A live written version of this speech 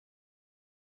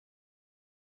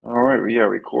All right, we are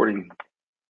recording.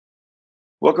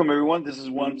 Welcome, everyone. This is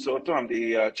Juan Soto. I'm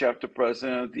the chapter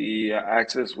president of the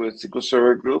Access with SQL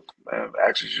Server group,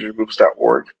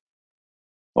 AccessUserGroups.org.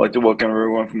 I'd like to welcome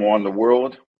everyone from around the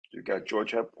world. We've got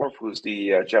George Hepworth, who's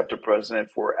the chapter president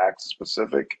for Access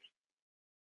Pacific.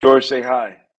 George, say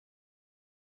hi.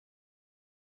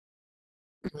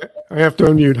 I have to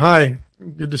unmute. Hi,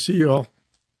 good to see you all.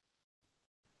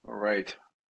 All right.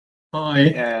 Hi.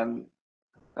 And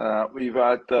we've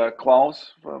got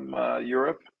Klaus from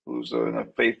Europe, who's a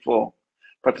faithful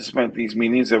participant in these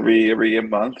meetings every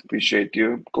month. Appreciate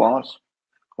you, Klaus,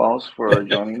 for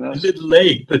joining us. A little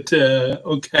late, but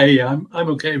okay. I'm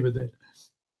okay with it.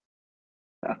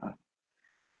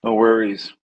 No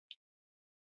worries.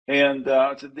 And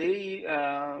today,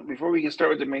 before we get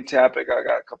started with the main topic, I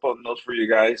got a couple of notes for you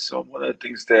guys. So one of the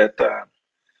things that I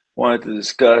wanted to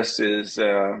discuss is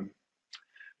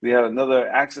we had another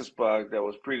access bug that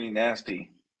was pretty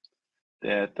nasty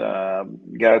that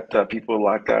got people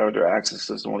locked out of their access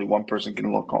system. Only one person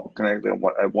can connect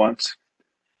at once.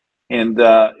 And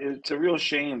it's a real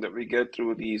shame that we get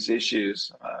through these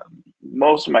issues.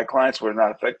 Most of my clients were not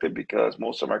affected because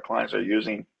most of our clients are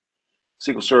using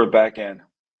SQL Server backend.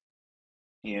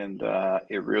 And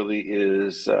it really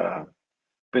is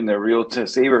been a real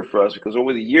saver for us because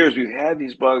over the years, we've had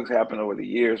these bugs happen over the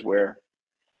years where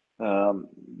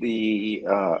the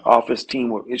Office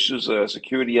team issues a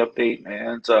security update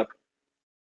and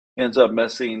ends up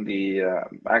messing the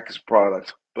Access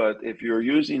product. But if you're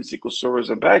using SQL Server as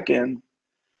a backend,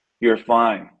 you're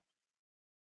fine.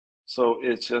 So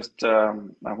it's just,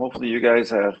 hopefully you guys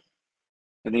have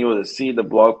been able to see the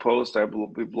blog post.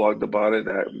 We blogged about it.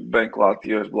 Ben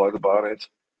Clothier has blogged about it,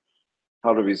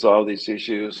 how to resolve these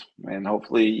issues, and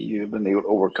hopefully you've been able to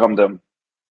overcome them.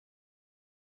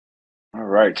 All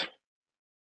right.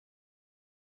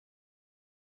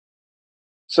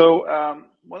 So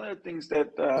one of the things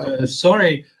that...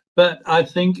 sorry, but I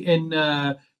think in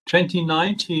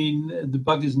 2019, the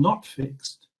bug is not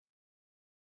fixed.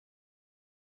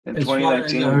 In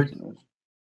 2019?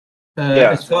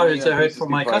 As far as I heard from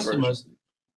my customers. Version.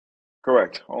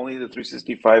 Correct. Only the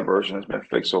 365 version has been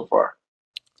fixed so far.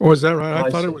 Oh, is that right? I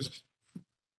thought it was.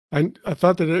 I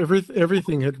thought that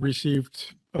everything had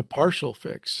received a partial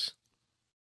fix.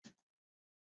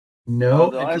 No,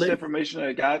 the last information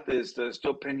I got is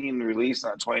still pending release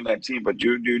on 2019. But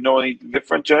do you know anything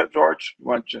different, George? You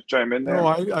want to chime in there? No,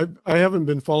 I haven't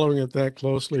been following it that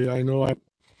closely. I know I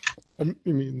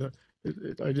mean,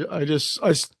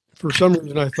 I for some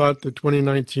reason I thought the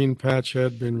 2019 patch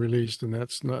had been released, and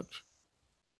that's not.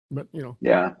 But you know.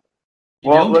 Yeah. You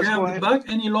well, don't have the bug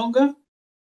any longer.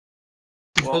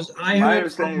 Because well, I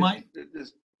heard from my.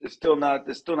 It's still not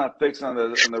fixed on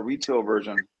the retail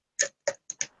version.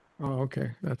 Oh,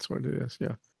 okay, that's what it is.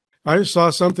 Yeah, I saw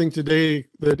something today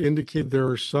that indicated there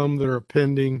are some that are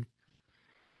pending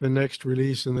the next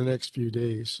release in the next few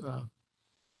days.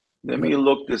 Let me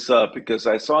look this up because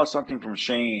I saw something from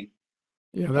Shane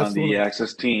on the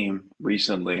Access team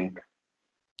recently,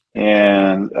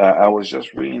 and I was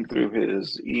just reading through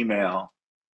his email,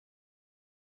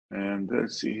 and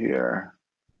let's see here.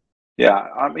 Yeah,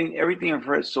 I mean everything I've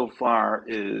heard so far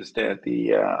is that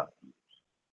the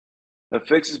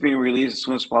fix is being released as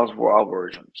soon as possible for all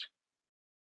versions.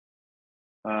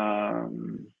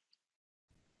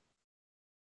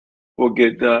 We'll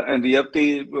get and the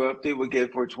update we'll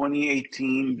get for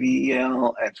 2018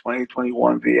 VL and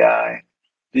 2021 VI.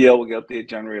 VL will get updated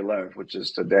January 11th, which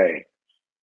is today.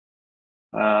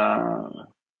 Oh,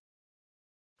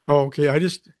 okay. I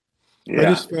just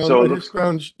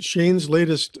found Shane's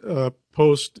latest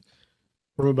post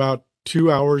from about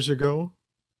 2 hours ago.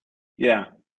 Yeah.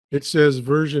 It says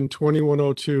version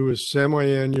 2102 is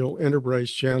semi-annual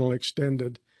enterprise channel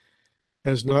extended,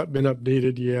 has not been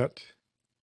updated yet.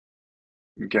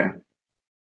 Okay.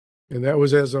 And that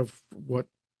was as of what?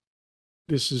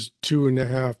 This is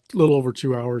 2.5, a little over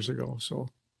 2 hours ago. So.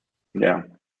 Yeah.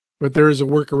 But there is a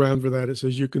workaround for that. It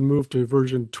says you can move to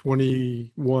version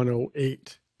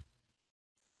 2108,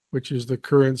 which is the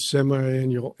current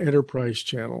semi-annual enterprise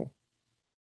channel.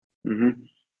 Mm-hmm.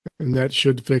 And that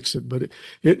should fix it. But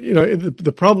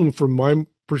the problem from my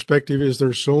perspective is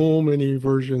there's so many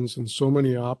versions and so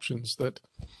many options that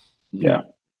and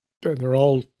they're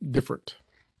all different.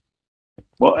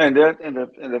 Well, and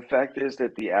the fact is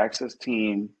that the Access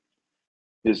team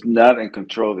is not in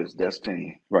control of its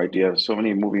destiny, right? You have so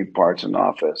many moving parts in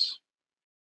Office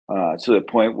to the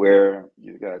point where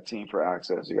you've got a team for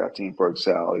Access, you got a team for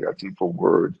Excel, you got a team for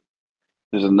Word.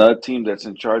 There's another team that's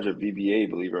in charge of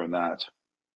VBA, believe it or not.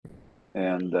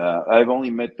 And I've only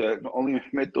met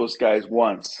those guys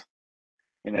once,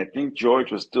 And I think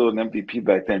George was still an MVP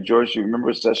back then. George, you remember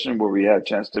a session where we had a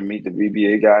chance to meet the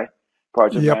VBA guy,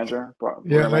 project Yep. manager, Yeah,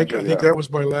 program I manager? think that was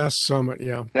my last summit.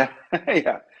 Yeah.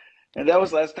 Yeah. And that was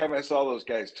the last time I saw those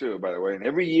guys too, by the way. And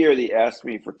every year they asked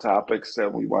me for topics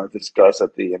that we want to discuss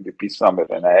at the MVP Summit.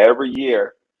 And every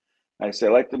year I say,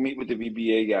 I'd like to meet with the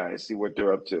VBA guys, see what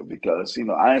they're up to. Because,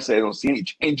 honestly, I don't see any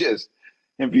changes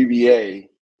in VBA.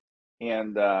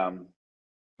 And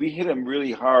we hit them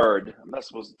really hard. I'm not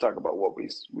supposed to talk about what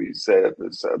we said at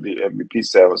this the MVP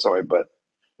set or something, but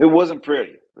it wasn't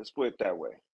pretty. Let's put it that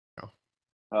way.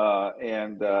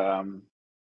 And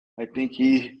I think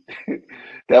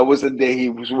that was the day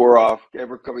he swore off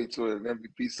ever coming to an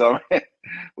MVP summit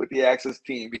with the Access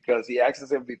team, because the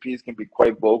Access MVPs can be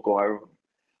quite vocal.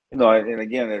 And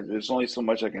again, there's only so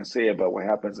much I can say about what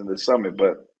happens in the summit,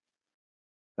 but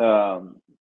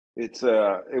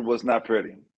it was not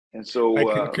pretty. And so I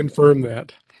can confirm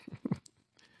that.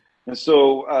 And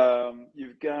so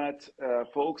you've got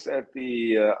folks at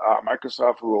the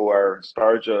Microsoft who are in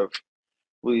charge of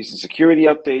releasing security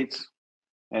updates,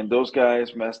 and those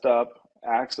guys messed up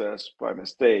Access by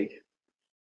mistake.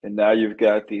 And now you've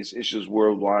got these issues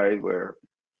worldwide where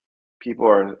people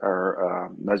are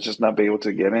not being able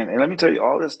to get in. And let me tell you,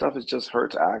 all this stuff is just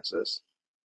hurts Access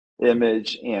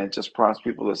image, and just prompts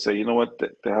people to say, you know what, the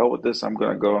hell with this, I'm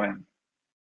going to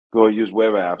go use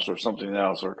web apps or something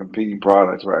else, or competing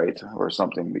products, right, or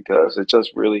something, because it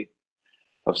just really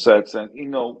upsets. And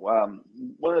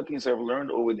one of the things I've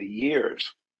learned over the years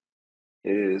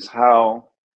is how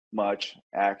much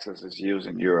Access is used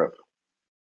in Europe.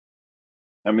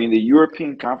 I mean, the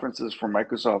European conferences for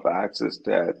Microsoft Access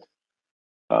that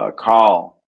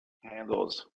Karl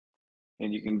handles,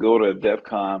 and you can go to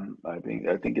DevCon. I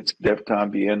think it's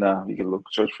DevCon Vienna. You can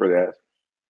search for that,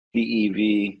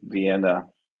 DEV Vienna.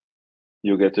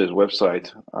 You'll get to his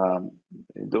website.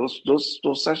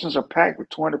 Those sessions are packed with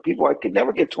 200 people. I could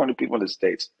never get 200 people in the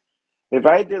States. If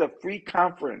I did a free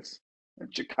conference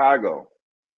in Chicago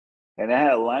and I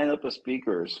had a lineup of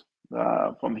speakers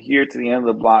from here to the end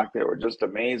of the block that were just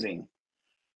amazing,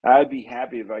 I'd be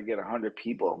happy if I get 100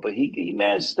 people. But he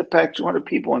manages to pack 200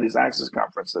 people in these Access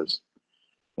conferences.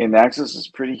 And Access is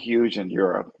pretty huge in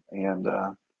Europe. And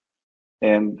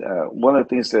one of the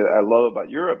things that I love about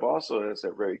Europe also is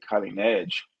they're very cutting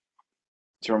edge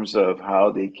in terms of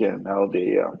how they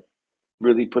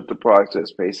really put the product to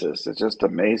its basis. It's just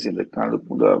amazing the kind of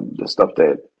the stuff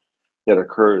that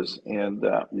occurs. And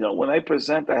when I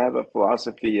present, I have a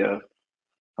philosophy of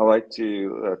I like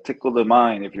to tickle the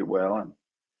mind, if you will, and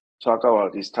talk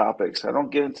about these topics. I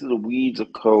don't get into the weeds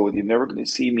of code. You're never going to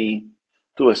see me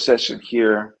do a session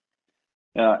here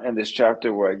in this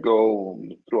chapter where I go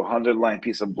through a 100-line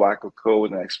piece of block of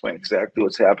code and I explain exactly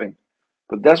what's happening.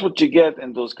 But that's what you get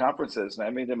in those conferences. And I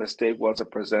made the mistake once of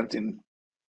presenting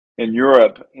in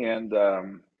Europe, and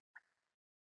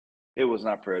it was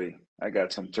not pretty. I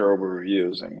got some terrible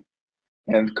reviews.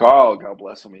 And Karl, God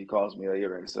bless him, he calls me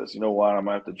later and says, you know what, I'm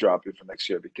going to have to drop you for next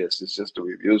year because it's just the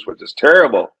reviews were just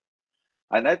terrible.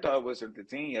 And I thought it was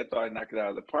entertaining. I thought I knocked it out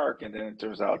of the park. And then it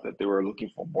turns out that they were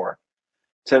looking for more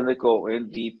technical,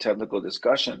 in-deep technical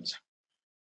discussions.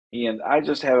 And I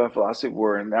just have a philosophy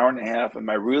where in an hour and a half, am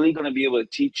I really going to be able to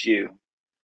teach you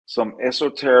some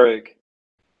esoteric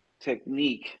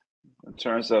technique in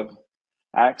terms of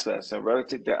Access? I'd rather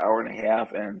take that hour and a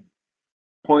half and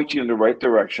point you in the right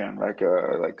direction,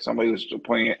 like somebody who's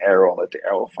pointing an arrow, let the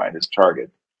arrow find its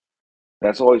target.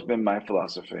 That's always been my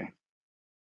philosophy.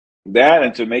 That,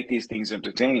 and to make these things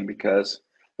entertaining, because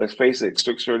let's face it, it's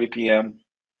 6:30 p.m.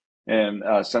 and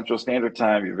Central Standard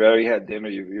Time. You've already had dinner.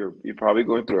 You're probably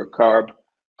going through a carb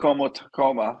coma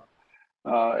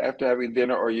after having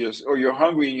dinner, or you're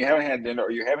hungry and you haven't had dinner, or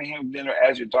you're having dinner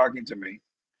as you're talking to me.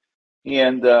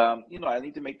 And I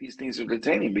need to make these things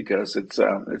entertaining because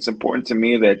it's important to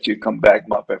me that you come back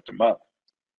month after month.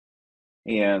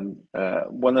 And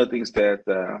one of the things that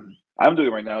I'm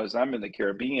doing right now is I'm in the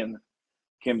Caribbean.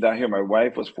 Came down here. My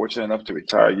wife was fortunate enough to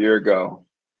retire a year ago,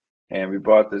 and we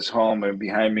bought this home. And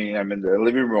behind me, I'm in the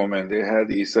living room, and they had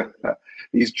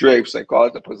these drapes. I call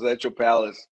it the Presidential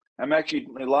Palace. I'm actually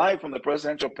live from the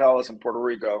Presidential Palace in Puerto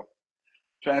Rico,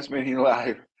 transmitting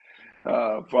live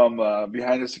from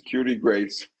behind the security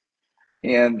grates.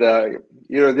 And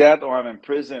either that or I'm in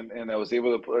prison, and I was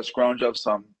able to scrounge up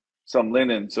some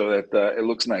linen so that it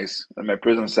looks nice in my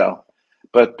prison cell.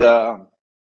 But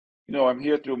I'm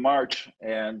here through March,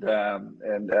 and my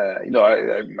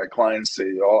clients,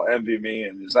 they all envy me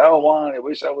and say, "Oh, Juan, I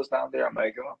wish I was down there." I'm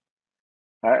like, "Oh,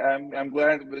 I'm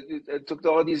glad, but it took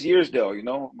all these years, though.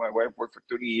 My wife worked for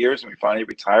 30 years, and we finally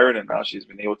retired, and now she's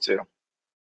been able to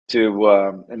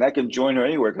and I can join her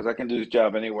anywhere because I can do this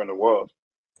job anywhere in the world.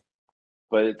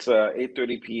 But it's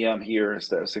 8:30 p.m. here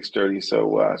instead of 6:30,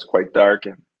 so it's quite dark,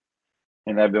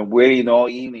 and I've been waiting all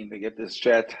evening to get this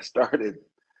chat started.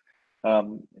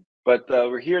 But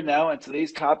we're here now, and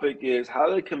today's topic is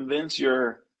how to convince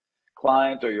your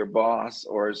client or your boss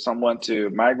or someone to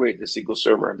migrate to SQL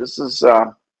Server. This is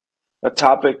a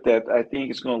topic that I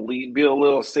think is going to be a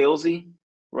little salesy,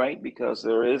 right? Because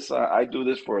there is, I do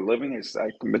this for a living. I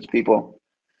convince people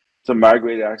to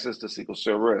migrate access to SQL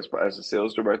Server as a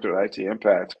sales director at IT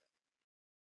Impact.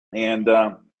 And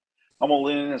I'm going to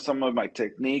lean into some of my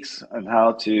techniques on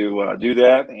how to do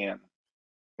that. And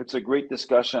it's a great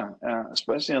discussion,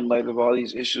 especially in light of all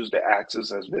these issues that Access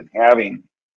has been having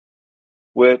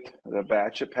with the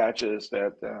batch of patches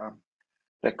that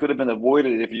could have been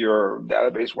avoided if your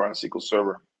database were on SQL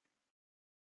Server.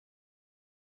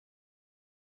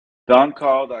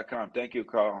 DonCarl.com. Thank you,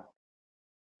 Karl.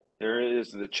 There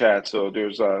is the chat. So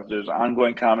there's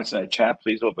ongoing comments in the chat.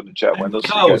 Please open the chat window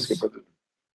so you guys can put it.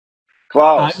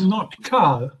 Klaus. I'm not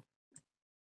Karl.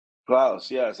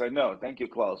 Klaus, yes, I know. Thank you,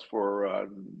 Klaus, for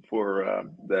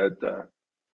that.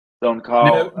 Don't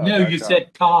call. No, you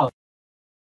said Karl.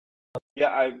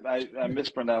 Yeah, I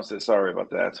mispronounced it. Sorry about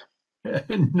that.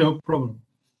 No problem.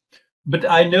 But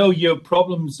I know your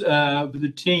problems with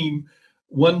the team.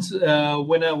 Once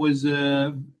when I was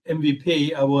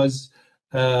MVP, I was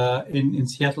in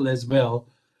Seattle as well,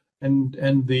 and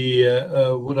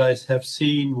the what I have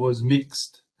seen was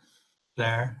mixed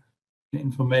there. The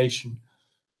information,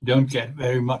 you don't get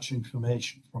very much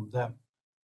information from them.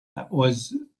 That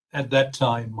was at that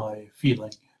time my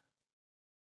feeling.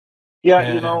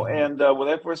 Yeah, you know, and when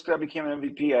I first became an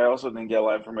MVP, I also didn't get a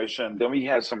lot of information. Then we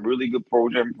had some really good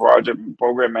program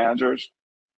managers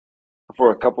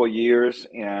for a couple of years,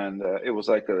 and it was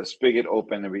like a spigot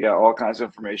open, and we got all kinds of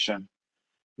information.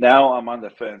 Now I'm on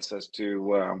the fence as to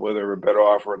whether we're better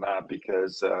off or not,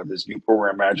 because this new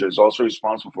program manager is also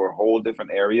responsible for a whole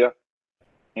different area,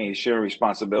 and he's sharing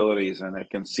responsibilities, and I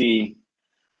can see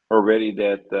already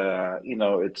that you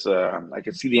know, it's I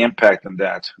can see the impact on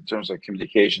that in terms of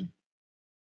communication.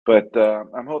 But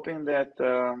I'm hoping that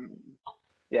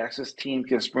the Access team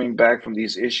can spring back from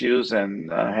these issues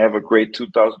and have a great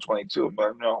 2022.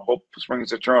 But you know, hope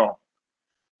springs eternal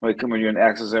when you're an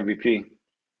Access MVP.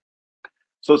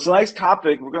 So it's a nice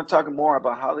topic. We're going to talk more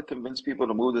about how to convince people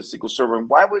to move to SQL Server, and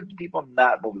why would people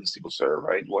not move to SQL Server,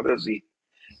 right? What is the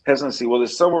hesitancy? Well,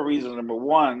 there's several reasons. Number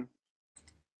one,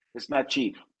 it's not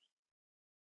cheap.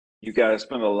 You got to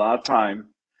spend a lot of time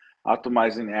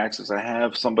optimizing access. I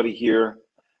have somebody here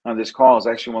on this call. It's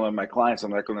actually one of my clients. I'm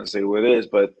not going to say who it is,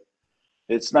 but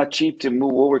it's not cheap to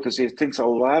move over because it takes a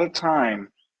lot of time,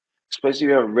 especially if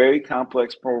you have a very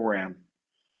complex program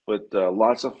with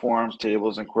lots of forms,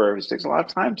 tables, and queries. It takes a lot of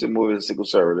time to move to SQL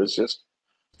Server. There's just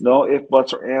no ifs,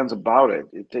 buts, or ands about it.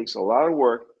 It takes a lot of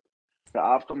work to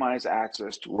optimize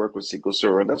access to work with SQL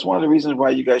Server. And that's one of the reasons why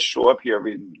you guys show up here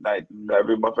every night,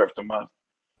 every month after month,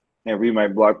 and read my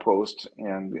blog posts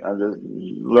and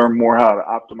learn more how to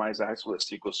optimize access with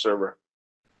SQL Server.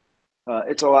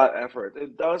 It's a lot of effort.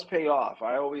 It does pay off.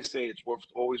 I always say it's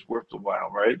always worth the while,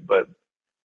 right? But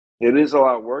it is a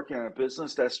lot of work, and a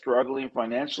business that's struggling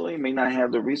financially may not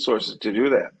have the resources to do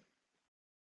that.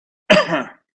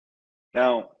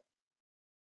 Now,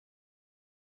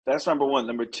 that's number one.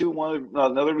 Number two,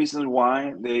 another reason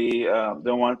why they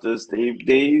don't want this,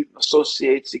 they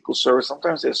associate SQL Server.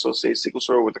 Sometimes they associate SQL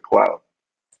Server with the cloud,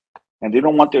 and they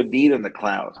don't want their data in the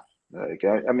cloud. Like,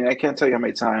 I mean, I can't tell you how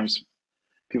many times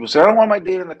people say, I don't want my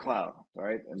data in the cloud,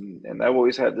 right? And I've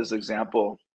always had this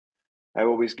example. I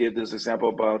always give this example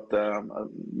about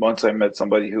once I met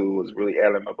somebody who was really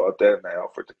adamant about that, and I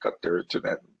offered to cut their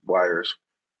internet wires.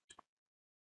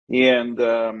 And,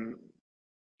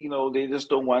 you know, they just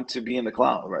don't want to be in the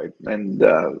cloud, right? And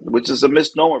which is a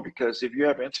misnomer, because if you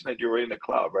have internet, you're already in the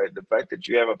cloud, right? The fact that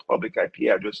you have a public IP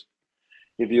address,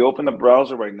 if you open the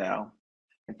browser right now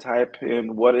and type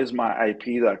in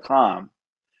whatismyip.com,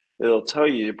 it'll tell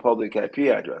you your public IP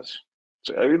address.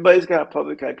 So everybody's got a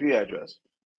public IP address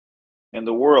in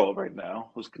the world right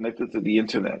now who's connected to the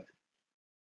internet.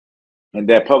 And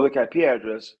that public IP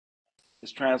address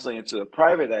is translated to a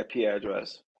private IP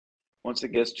address once it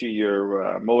gets to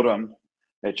your modem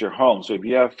at your home. So if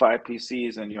you have 5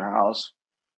 PCs in your house,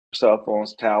 cell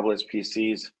phones, tablets,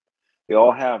 PCs, they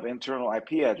all have internal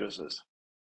IP addresses.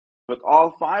 But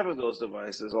all 5 of those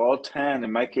devices, all 10,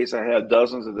 in my case, I have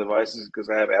dozens of devices because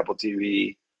I have Apple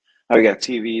TV. I got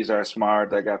TVs that are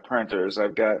smart. I got printers.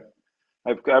 I've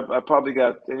probably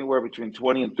got anywhere between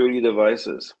 20 and 30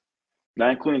 devices,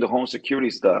 not including the home security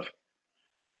stuff,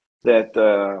 that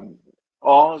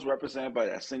all is represented by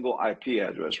that single IP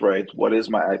address, right?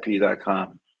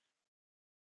 Whatismyip.com.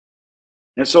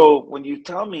 And so when you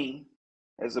tell me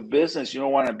as a business you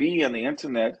don't want to be on the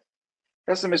internet,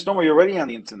 that's a misnomer. You're already on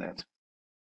the internet.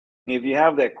 If you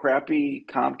have that crappy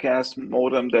Comcast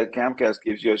modem that Comcast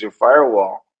gives you as your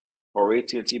firewall, or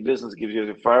AT&T Business gives you as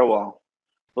your firewall,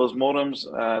 those modems,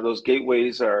 those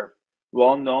gateways are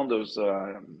well known. Those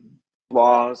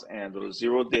flaws and those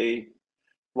zero-day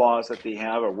flaws that they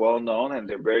have are well known, and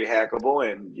they're very hackable.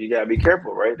 And you gotta be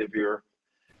careful, right?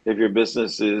 If your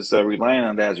business is relying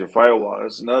on that as your firewall.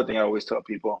 That's another thing I always tell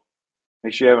people: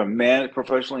 make sure you have a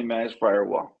professionally managed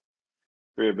firewall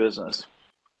for your business.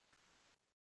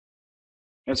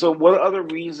 And so, what other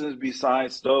reasons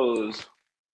besides those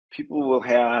people will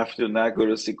have to not go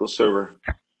to SQL Server?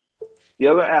 The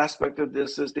other aspect of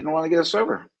this is they don't want to get a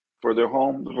server for their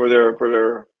home, for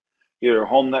their either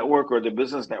home network or their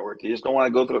business network. They just don't want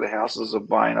to go through the hassles of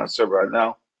buying a server.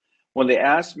 Now, when they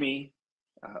ask me,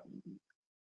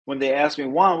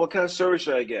 Juan, what kind of server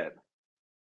should I get?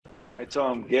 I tell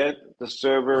them, get the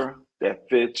server that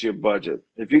fits your budget.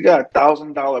 If you got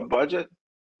 $1,000 budget,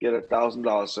 get a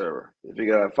 $1,000 server. If you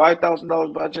got a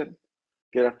 $5,000 budget,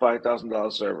 get a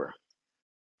 $5,000 server.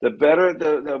 The better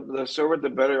the server, the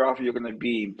better off you're going to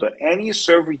be. But any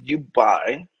server you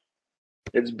buy,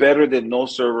 it's better than no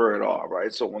server at all,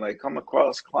 right? So when I come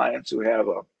across clients who have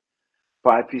a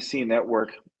 5PC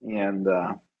network and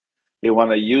they want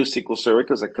to use SQL Server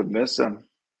because I convince them,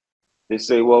 they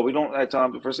say, well, we don't. I tell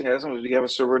them, the first thing I ask them is, do you have a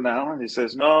server now? And he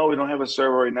says, no, we don't have a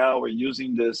server right now. We're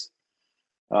using this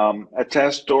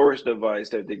attached storage device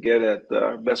that they get at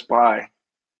Best Buy.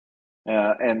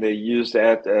 And they use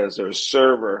that as their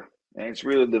server, and it's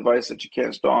really a device that you can't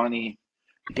install a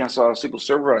SQL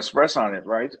Server Express on it,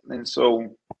 right? And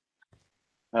so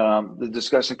the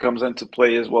discussion comes into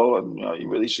play as well. And, you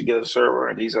really should get a server,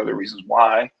 and these are the reasons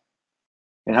why.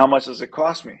 And how much does it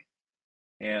cost me?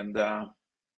 And I'll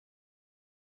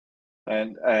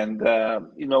tell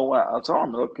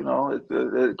them, look,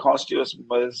 it costs you as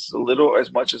little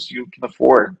as much as you can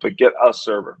afford to get a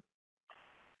server.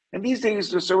 And these days,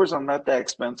 the servers are not that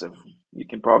expensive. You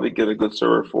can probably get a good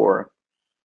server for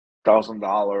 $1,000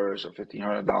 or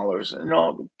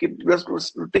 $1,500.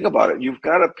 Let's think about it. You've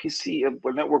got a PC, a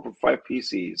network with 5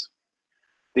 PCs.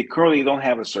 They currently don't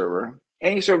have a server.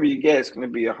 Any server you get is going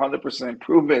to be 100%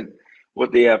 improvement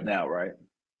what they have now, right?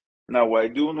 Now, what I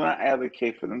do not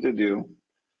advocate for them to do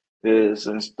is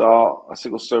install a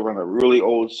SQL Server on a really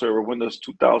old server, Windows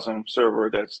 2000 server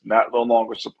that's no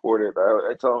longer supported.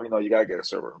 I tell them, you got to get a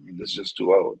server. I mean, this is just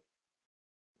too old.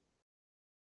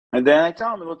 And then I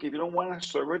tell them, look, if you don't want a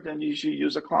server, then you should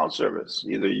use a cloud service.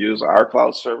 Either use our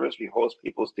cloud service, we host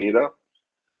people's data,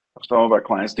 some of our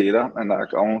clients' data, and our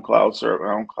own cloud server,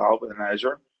 our own cloud in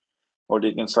Azure, or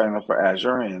they can sign up for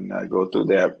Azure and go through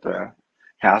that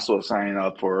hassle of signing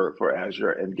up for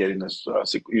Azure and getting this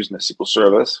using the SQL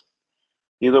service.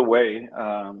 Either way,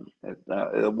 it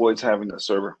avoids having a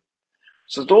server.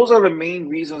 So those are the main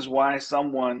reasons why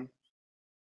someone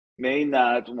may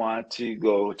not want to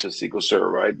go to SQL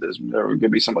Server, right? There are going to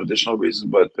be some additional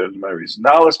reasons, but there's my reason.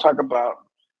 Now let's talk about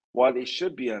why they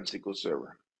should be on SQL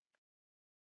Server.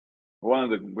 One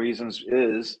of the reasons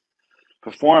is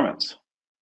performance.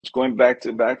 It's going back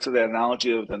to the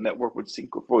analogy of the network with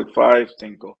 5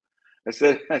 cinco. I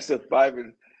said 5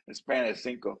 in Spanish,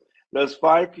 cinco. Those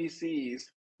 5 PCs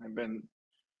have been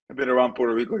around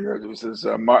Puerto Rico here. This is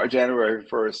January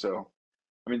 1st, so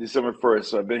December 1st.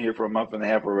 So I've been here for a month and a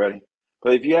half already.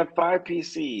 But if you have 5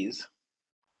 PCs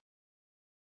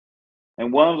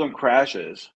and one of them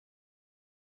crashes,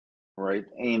 right,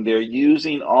 and they're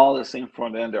using all the same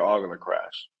front end, they're all going to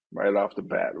crash right off the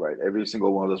bat, right? Every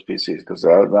single one of those PCs, because a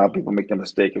lot of people make the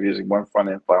mistake of using one front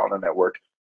end file on the network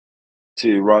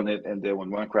to run it, and then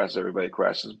when one crashes, everybody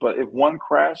crashes. But if one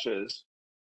crashes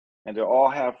and they all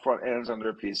have front ends on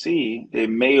their PC, they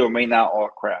may or may not all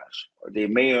crash, or they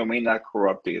may or may not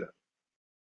corrupt data.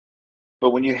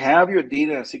 But when you have your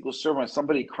data in SQL Server and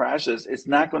somebody crashes, it's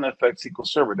not going to affect SQL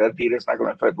Server. That data is not going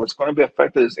to affect. What's going to be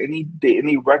affected is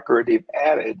any record they've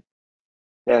added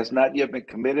that has not yet been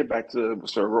committed back to the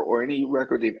server, or any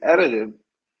record they've edited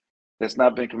that's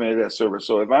not been committed to that server.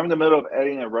 So if I'm in the middle of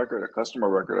editing a record, a customer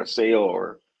record, a sale,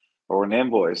 or an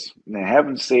invoice, and I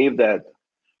haven't saved that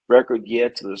record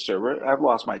yet to the server, I've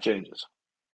lost my changes.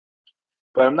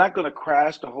 But I'm not going to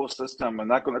crash the whole system. I'm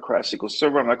not going to crash SQL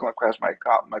Server. I'm not going to crash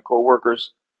my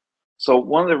coworkers. So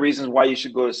one of the reasons why you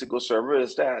should go to SQL Server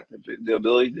is that the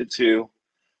ability to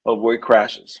avoid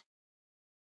crashes.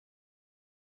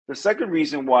 The second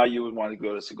reason why you would want to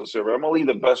go to SQL Server, I'm going to leave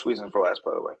the best reason for last,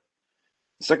 by the way.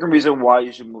 The second reason why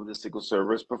you should move to SQL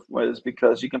Server is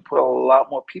because you can put a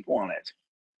lot more people on it.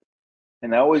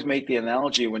 And I always make the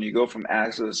analogy when you go from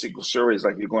Access to SQL Server, it's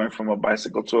like you're going from a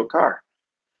bicycle to a car.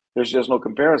 There's just no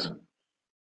comparison.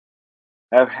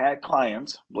 I've had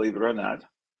clients, believe it or not,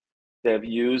 that have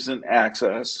used an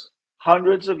Access,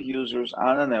 hundreds of users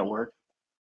on a network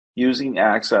using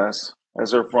Access as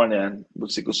their front end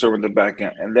with SQL Server in the back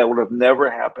end. And that would have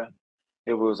never happened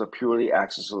if it was a purely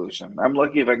Access solution. I'm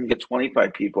lucky if I can get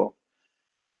 25 people.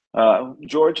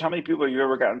 George, how many people have you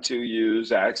ever gotten to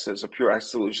use Access, a pure Access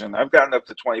solution? I've gotten up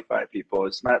to 25 people.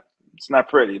 It's not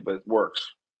pretty, but it works.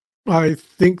 I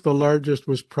think the largest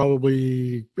was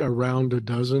probably around a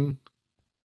dozen.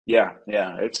 Yeah,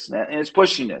 it's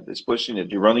pushing it. It's pushing it.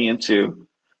 You're running into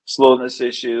slowness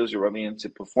issues. You're running into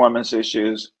performance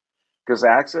issues because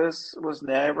Access was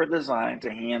never designed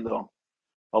to handle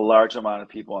a large amount of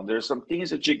people. And there's some things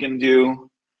that you can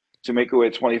do to make away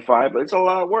 25, but it's a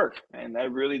lot of work. And I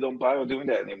really don't bother doing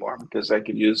that anymore because I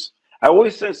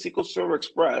always said SQL Server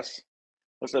Express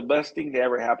was the best thing that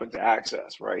ever happened to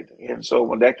Access, right? And so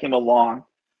when that came along,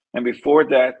 and before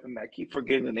that, and I keep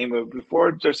forgetting the name of it,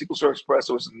 before the SQL Server Express,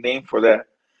 there was a name for that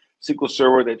SQL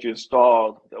Server that you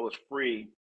installed that was free.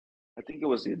 I think it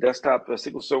was the desktop,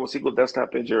 SQL Server, SQL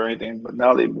Desktop Engine or anything. But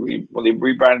now when they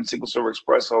rebranded SQL Server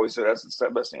Express, I always said that's the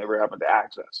best thing ever happened to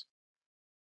Access.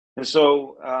 And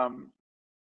so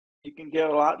you can get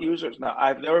a lot of users. Now,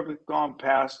 I've never gone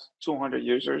past 200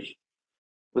 users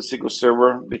with SQL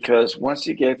Server because once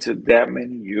you get to that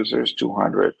many users,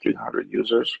 200, 300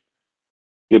 users,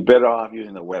 you're better off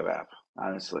using the web app,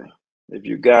 honestly. If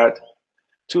you got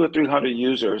 200 or 300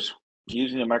 users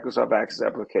using a Microsoft Access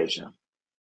application,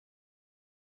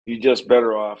 you're just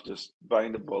better off just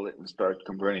biting the bullet and start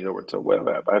converting it over to a web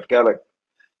app. I've got a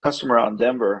customer out in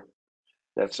Denver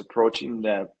that's approaching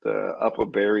that upper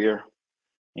barrier.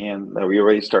 And we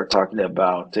already start talking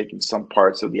about taking some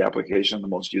parts of the application, the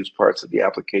most used parts of the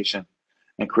application,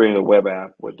 and creating a web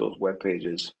app with those web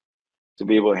pages to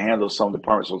be able to handle some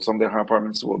departments. So some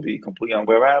departments will be completely on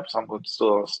web apps, some will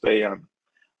still stay on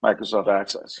Microsoft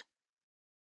Access.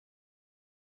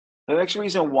 The next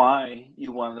reason why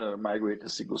you want to migrate to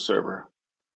SQL Server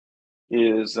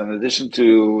is, in addition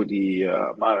to the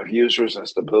amount of users and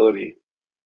stability,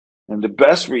 and the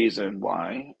best reason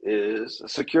why is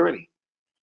security.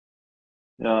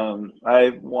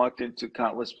 I've walked into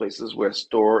countless places where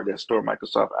store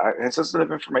Microsoft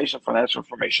sensitive information, financial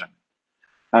information,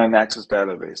 on an Access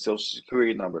database, social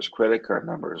security numbers, credit card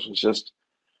numbers. I've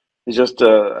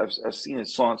seen it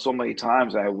so many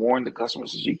times. I warned the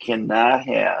customers that you cannot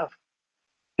have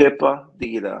HIPAA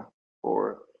data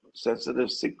or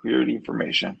sensitive security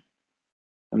information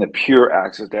in the pure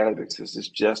Access database. This is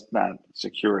just not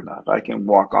secure enough. I can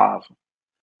walk off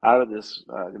out of this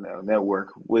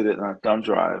network with it on a thumb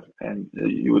drive, and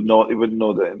you would know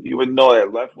that I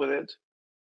left with it.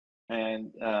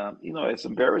 And it's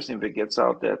embarrassing if it gets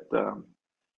out that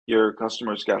your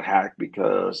customers got hacked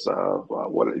because of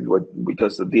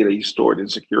because the data you stored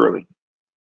insecurely.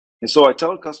 And so I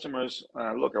tell customers,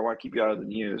 look, I want to keep you out of the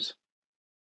news,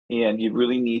 and you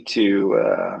really need to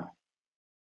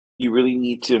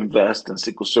invest in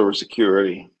SQL Server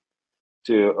security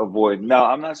to avoid. Now,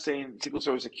 I'm not saying SQL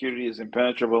Server security is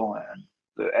impenetrable and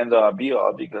the end all be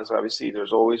all, because obviously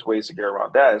there's always ways to get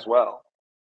around that as well.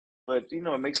 But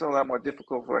it makes it a lot more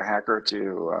difficult for a hacker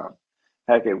to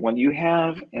hack it. When you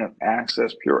have an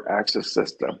pure access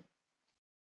system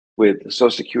with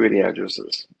social security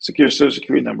addresses, social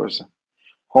security numbers,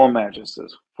 home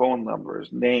addresses, phone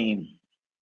numbers, name,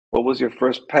 what was your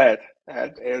first pet,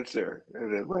 answer,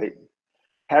 and then wait.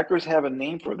 Hackers have a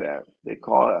name for that. They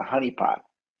call it a honeypot,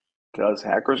 because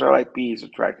hackers are like bees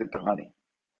attracted to honey.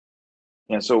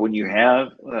 And so when you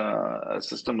have a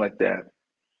system like that,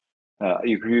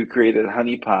 you create a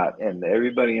honeypot, and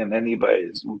everybody and anybody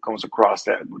who comes across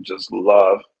that would just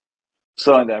love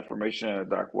selling that information on the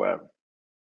dark web.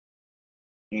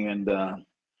 And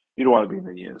you don't want to be in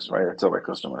the news, right? I tell my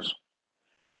customers.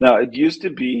 Now, it used to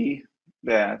be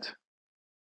that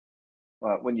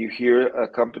when you hear a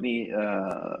company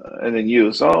in the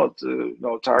news,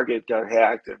 Target got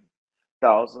hacked and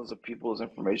thousands of people's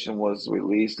information was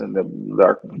released in the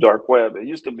dark web. It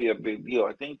used to be a big deal.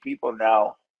 I think people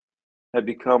now have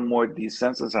become more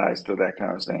desensitized to that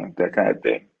kind of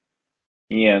thing.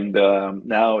 And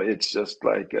now it's just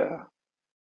like,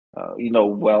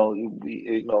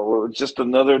 just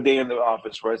another day in the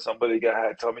office, right? Somebody got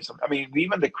hacked. Tell me something. I mean,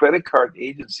 even the credit card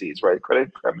agencies, right?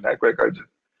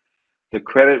 The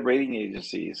credit rating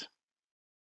agencies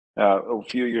a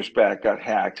few years back got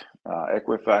hacked.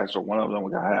 Equifax or one of them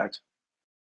got hacked.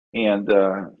 And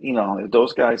you know, if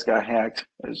those guys got hacked,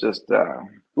 it's just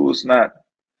who's not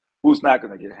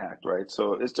going to get hacked, right?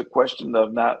 So it's a question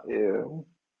of not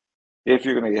if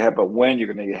you're going to get hacked, but when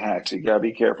you're going to get hacked. So you got to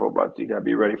be careful about it. You got to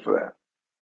be ready for that.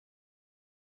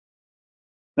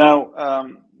 Now,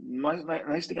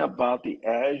 nice thing about the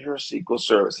Azure SQL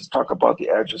Service. Let's talk about the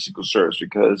Azure SQL Service,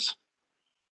 because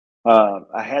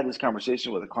I had this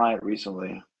conversation with a client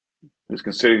recently who's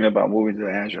considering about moving to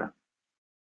Azure,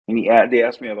 and they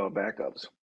asked me about backups.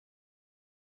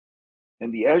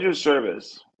 And the Azure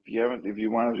service, if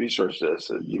you want to research this,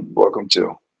 you're welcome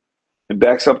to. It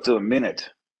backs up to a minute.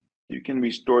 You can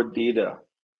restore data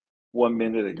 1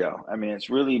 minute ago. I mean, it's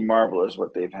really marvelous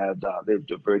what they've had done. They've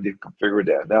configured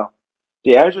that. Now,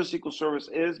 the Azure SQL Service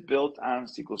is built on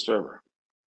SQL Server.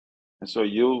 And so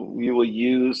you will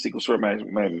use SQL Server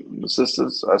Management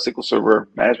Assistance, SQL Server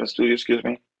Management Studio, excuse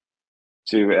me,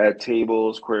 to add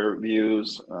tables, query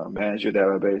views, manage your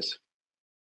database.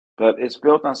 But it's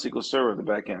built on SQL Server, the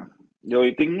backend. The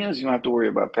only thing is you don't have to worry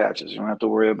about patches. You don't have to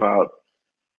worry about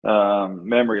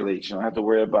memory leaks. You don't have to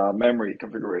worry about memory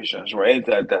configurations or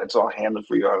anything like that. It's all handled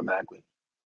for you automatically.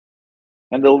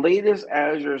 And the latest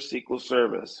Azure SQL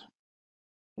Service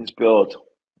is built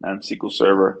on SQL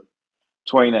Server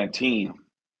 2019.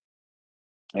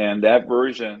 And that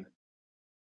version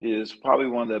is probably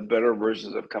one of the better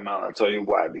versions that have come out. I'll tell you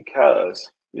why.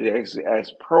 Because it is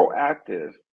as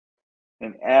proactive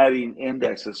in adding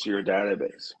indexes to your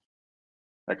database.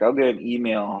 Like I'll get an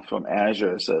email from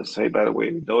Azure that says, hey, by the way,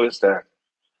 we noticed that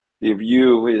the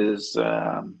view is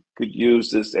could use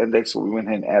this index, so we went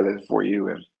ahead and added it for you.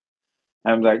 And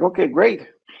I'm like, okay, great.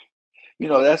 You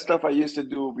know, that stuff I used to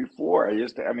do before. I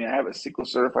have a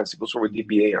certified SQL Server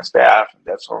DBA on staff.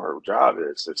 That's all her job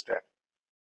is to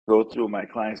go through my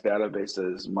clients'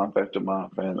 databases month after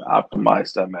month and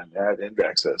optimize them and add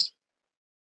indexes.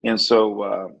 And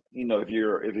so, you know, if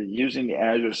you're using the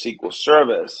Azure SQL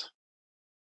Service,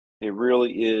 it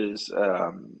really is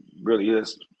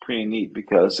pretty neat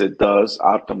because it does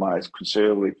optimize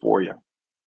considerably for you.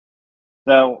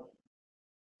 Now,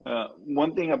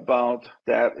 one thing about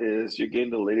that is you're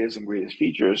getting the latest and greatest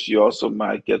features. You also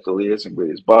might get the latest and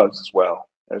greatest bugs as well.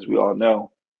 As we all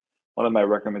know, one of my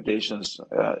recommendations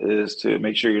is to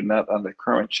make sure you're not on the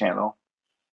current channel,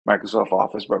 Microsoft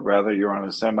Office, but rather you're on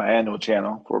a semi-annual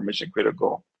channel for mission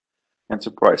critical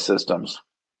enterprise systems.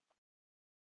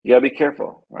 You gotta be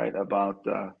careful, right, about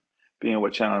being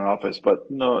what channel in Office. But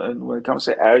no, and when it comes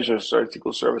to Azure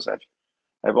SQL Service,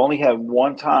 I've only had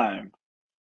one time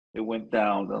it went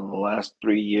down in the last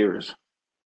 3 years.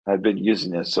 I've been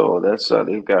using it, so that's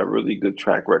they've got a really good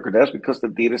track record. That's because the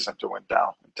data center went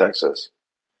down in Texas,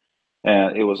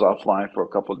 and it was offline for a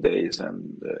couple of days,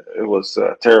 and it was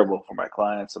terrible for my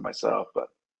clients and myself. But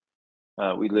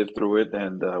we lived through it,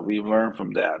 and we learned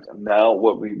from that. And now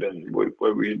what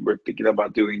we're thinking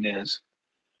about doing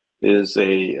is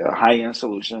a high-end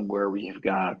solution where we've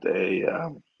got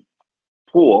a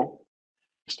pool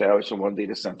established in one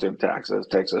data center in Texas,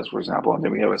 for example, and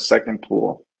then we have a second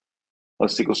pool of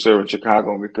SQL Server in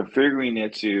Chicago, and we're configuring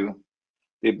it to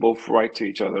they both write to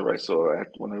each other, right? So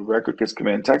when a record gets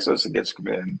committed in Texas, it gets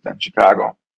committed in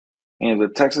Chicago. And if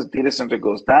the Texas data center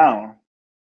goes down,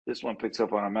 this one picks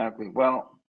up automatically.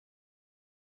 Well,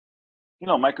 you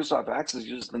know, Microsoft Access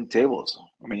uses linked tables.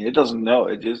 I mean, it doesn't know.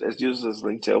 It uses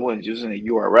linked table and it's using a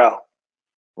URL,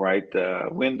 right?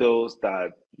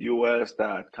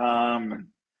 Windows.us.com and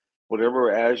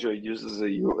whatever Azure uses as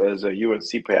a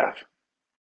UNC path.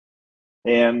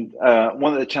 And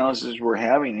one of the challenges we're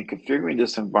having in configuring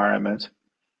this environment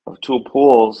of two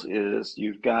pools is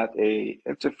you've got a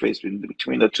interface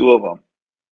between the two of them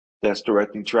that's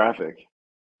directing traffic,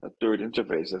 a third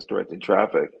interface that's directing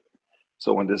traffic.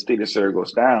 So when this data center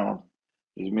goes down,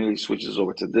 it immediately switches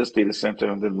over to this data center,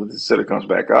 and then when the center comes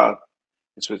back up,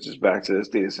 it switches back to this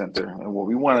data center. And what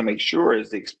we want to make sure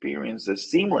is the experience is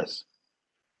seamless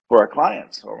for our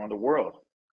clients around the world.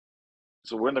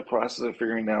 So we're in the process of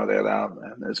figuring that out,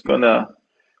 and it's going to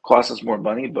cost us more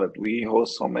money, but we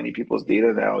host so many people's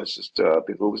data now. It's just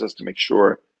behooves us to make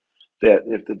sure that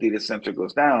if the data center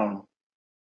goes down,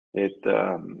 it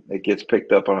gets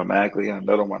picked up automatically on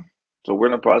another one. So we're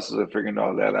in the process of figuring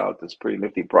all that out. It's a pretty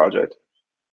nifty project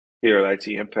here at IT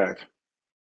Impact.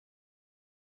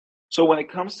 So when it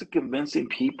comes to convincing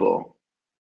people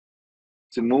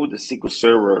to move to SQL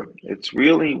Server, it's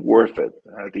really worth it.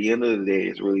 At the end of the day,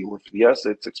 it's really worth it. Yes,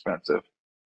 it's expensive.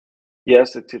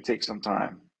 Yes, it takes some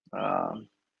time.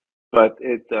 But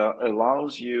it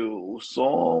allows you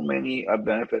so many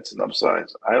benefits and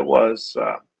upsides. I'm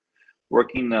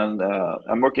working on a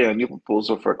new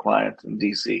proposal for a client in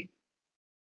DC,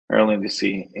 Maryland,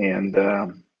 DC, and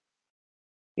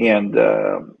And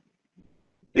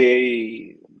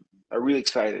they are really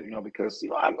excited, because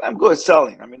I'm good at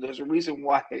selling. I mean, there's a reason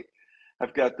why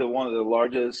I've got one of the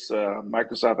largest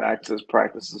Microsoft Access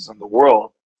practices in the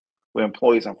world with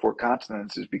employees on 4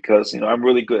 continents, is because I'm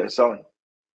really good at selling.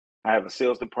 I have a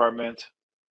sales department,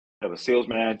 I have a sales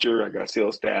manager, I got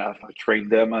sales staff. I train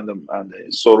them on the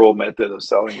Soto method of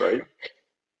selling, right?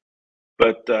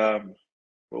 But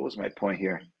what was my point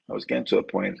here? I was getting to a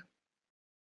point.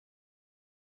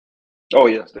 Oh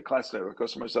yes, the customer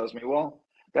tells me, well,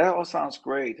 that all sounds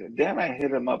great. And then I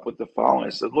hit him up with the following. I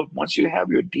said, look, once you have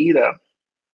your data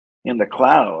in the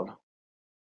cloud,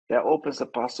 that opens the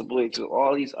possibility to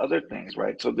all these other things,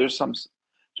 right? So there's some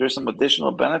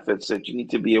additional benefits that you need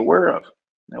to be aware of.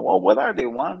 And, well, what are they,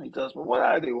 Juan? He tells me, what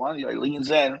are they, Juan? He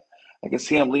leans in. I can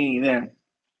see him leaning in. He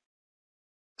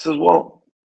says, well,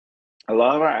 a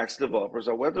lot of our Access developers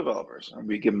are web developers, and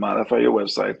we can modify your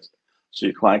website so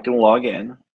your client can log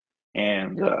in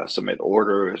and submit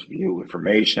orders, view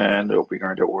information, open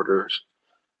your orders,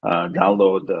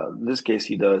 download. In this case,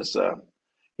 he does.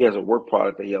 He has a work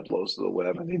product that he uploads to the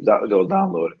web, and they'll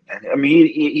download it. And I mean,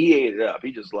 he ate it up.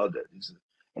 He just loved it.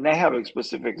 And I have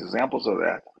specific examples of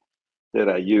that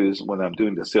I use when I'm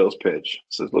doing the sales pitch.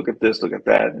 It says, look at this, look at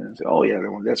that, and I say, oh yeah,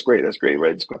 that's great,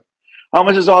 right? How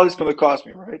much is all this going to cost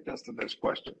me, right? That's the next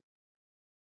question.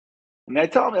 And I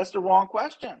tell them that's the wrong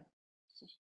question.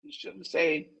 You shouldn't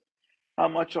say how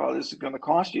much all this is going to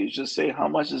cost you. You should say, how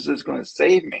much is this going to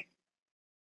save me?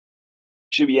 You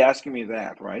should be asking me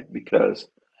that, right? Because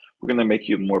we're going to make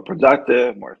you more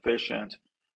productive, more efficient.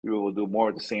 We will do more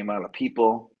with the same amount of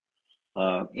people.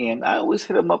 And I always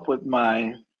hit them up with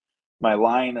my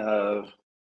line of,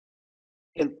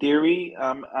 in theory,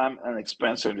 I'm an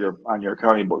expense on your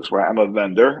accounting books, right? I'm a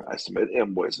vendor. I submit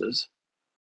invoices,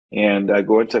 and I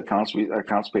go into accounts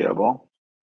payable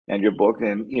and your book.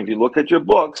 And if you look at your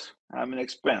books, I'm an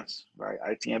expense, right?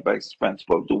 IT by expense.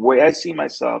 But the way I see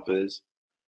myself is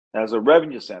as a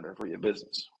revenue center for your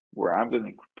business, where I'm going to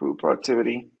improve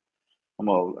productivity. I'm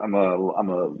a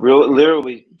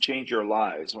literally change your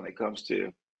lives when it comes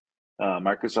to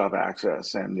Microsoft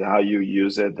Access and how you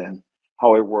use it and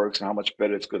how it works and how much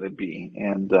better it's going to be.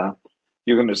 And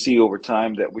you're going to see over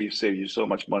time that we've saved you so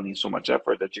much money, so much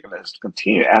effort that you're going to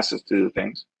continue access to the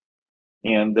things.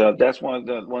 And that's one of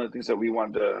the things that we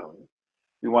want to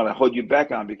hold you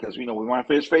back on, because we want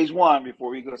to finish phase 1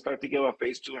 before we go start thinking about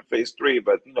phase 2 and phase 3.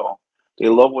 But they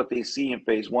love what they see in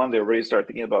phase 1. They're ready to start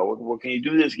thinking about, well, can you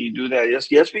do this? Can you do that?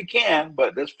 Yes, we can.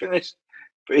 But let's finish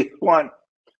phase 1.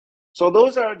 So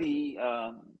those are the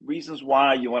reasons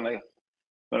why you want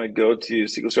to go to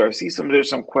SQL Server. I see there's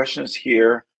some questions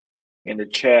here in the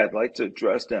chat. I'd like to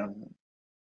address them.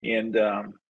 And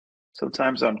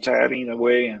sometimes I'm chatting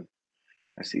away and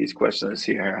I see these questions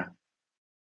here.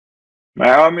 My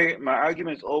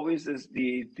argument is always is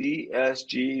the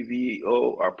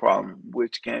DSGVO our problem,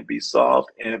 which can be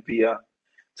solved via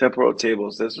temporal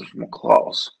tables. This is from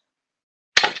Klaus.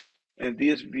 And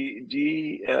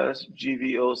DSGVO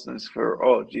stands for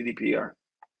GDPR.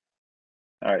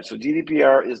 All right, so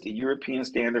GDPR is the European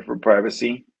standard for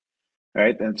privacy,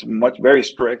 right? And it's very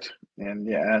strict. And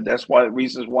yeah, and that's one of the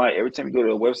reasons why every time you go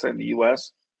to a website in the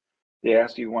US, they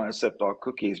ask you want to accept all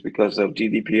cookies because of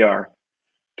GDPR.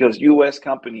 Because U.S.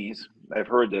 companies, I've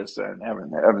heard this, and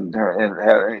haven't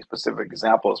had any specific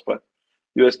examples, but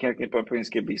U.S. companies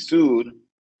can be sued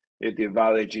if they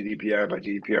violate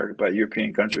GDPR by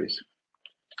European countries.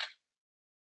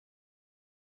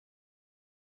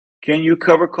 Can you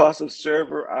cover costs of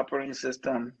server, operating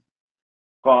system,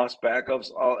 costs,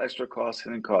 backups, all extra costs,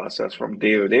 hidden costs? That's from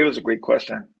David. David's a great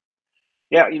question.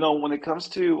 Yeah, when it comes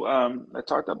to, I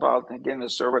talked about getting a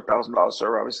server, $1,000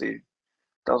 server, obviously.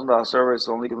 $1,000 server is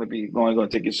only going to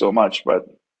take you so much. But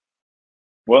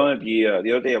the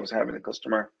other day I was having a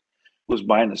customer who was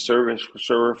buying a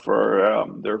server for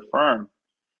their firm,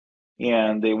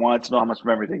 and they wanted to know how much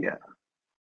memory they get,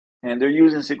 and they're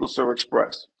using SQL Server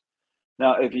Express.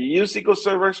 Now, if you use SQL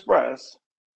Server Express,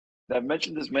 I've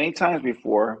mentioned this many times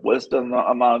before, what's the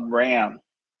amount of RAM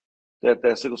that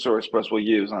SQL Server Express will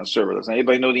use on a server? Does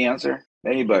anybody know the answer?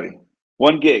 Anybody?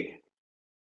 1 gig.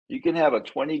 You can have a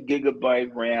 20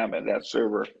 gigabyte RAM at that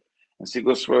server, and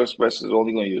SQL Server Express is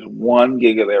only going to use 1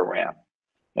 gig of that RAM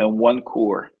and 1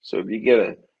 core. So if you get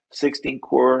a 16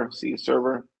 core SQL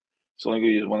server, it's only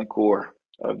going to use 1 core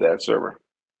of that server.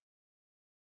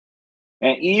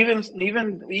 And even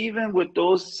with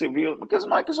those severe, because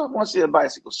Microsoft wants you to buy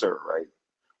SQL Server, right?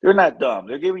 They're not dumb.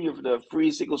 They're giving you the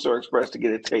free SQL Server Express to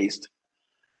get a taste,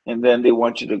 and then they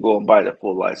want you to go and buy the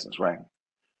full license, right?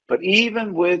 But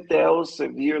even with those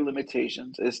severe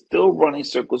limitations, it's still running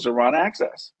circles around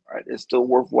Access, right? It's still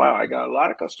worthwhile. I got a lot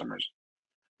of customers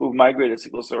who've migrated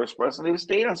SQL Server Express, and they've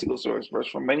stayed on SQL Server Express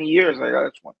for many years. I've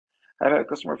had a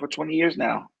customer for 20 years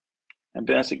now and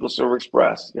been on SQL Server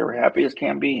Express. They're happy as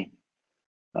can be.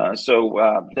 There's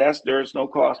no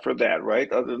cost for that, right?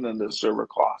 Other than the server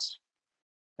cost.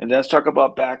 And let's talk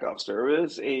about backups. There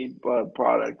is a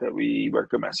product that we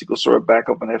recommend, SQL Server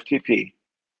Backup and FTP,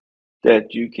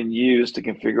 that you can use to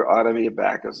configure automated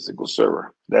backups in SQL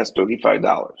Server. That's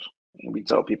 $35. And we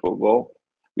tell people, well,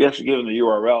 we actually give them the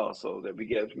URL so that we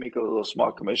make a little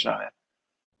small commission on it.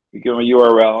 We give them a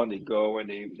URL and they go and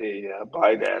they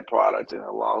buy that product, and it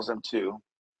allows them to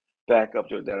back up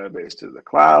their database to the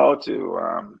cloud,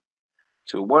 to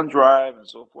OneDrive and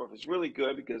so forth. It's really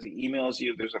good because it emails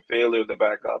you if there's a failure to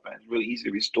back up, and it's really easy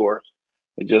to restore.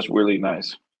 It's just really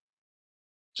nice.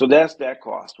 So that's that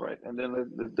cost, right? And then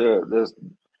there's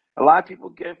a lot of people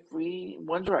get free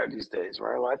OneDrive these days,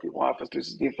 right? A lot of people Office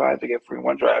 365 to get free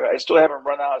OneDrive. I still haven't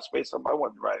run out of space on my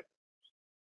OneDrive.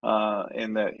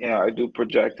 I do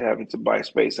project having to buy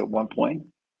space at one point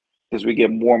because we get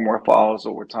more and more files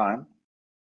over time.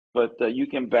 But you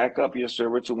can back up your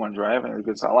server to OneDrive, and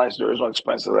it's not like there is no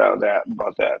expense about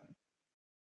that.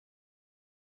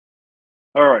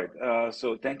 All right,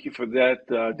 so thank you for that,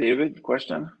 David.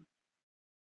 Question?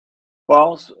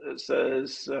 Paul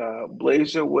says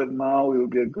Blazor with MAUI would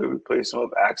be a good replacement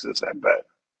of Access, I bet.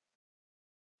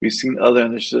 We've seen other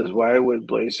initiatives. Why would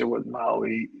Blazor with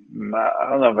MAUI, I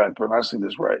don't know if I'm pronouncing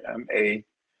this right,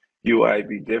 MAUI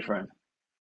be different?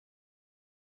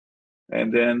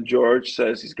 And then George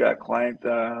says he's got a client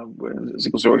with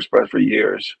SQL Server Express for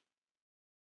years.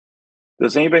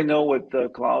 Does anybody know what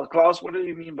Klaus, what do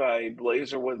you mean by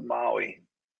Blazor with MAUI?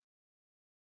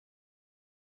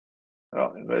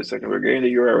 Oh, wait a second, we're getting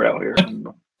the URL here.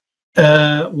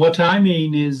 What I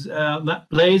mean is that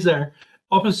Blazor,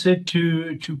 opposite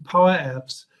to Power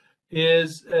Apps,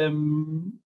 is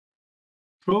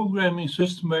programming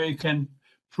system where you can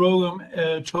program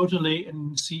totally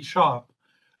in C#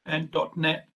 and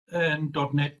 .NET and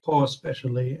 .NET Core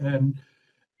especially. And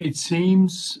it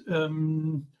seems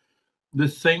the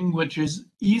thing which is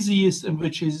easiest and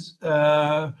which is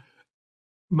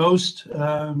most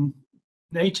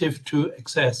native to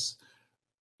Access,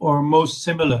 or most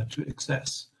similar to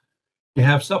Access. You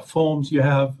have subforms, you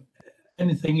have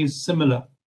anything is similar,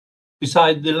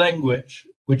 besides the language,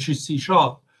 which is C#,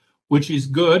 which is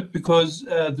good because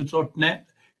the .NET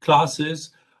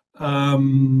classes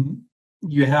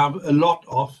you have a lot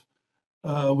of,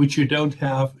 which you don't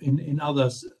have in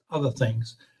other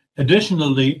things.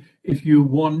 Additionally, if you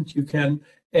want, you can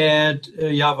add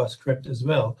JavaScript as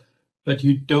well, but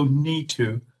you don't need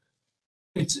to.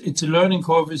 It's a learning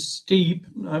curve is steep.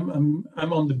 I'm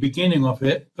on the beginning of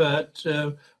it, but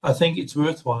I think it's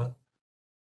worthwhile.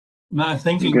 I'm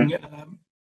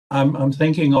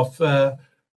thinking of a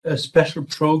special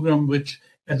program which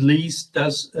at least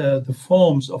does the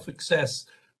forms of Access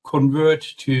convert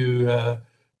to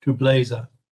Blazor.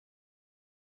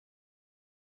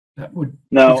 That would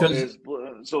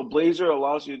so Blazor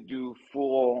allows you to do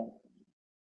full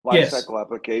lifecycle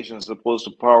applications as opposed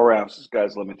to Power Apps. This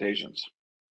guy's limitations,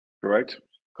 correct?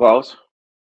 Klaus,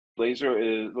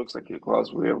 Blazor looks like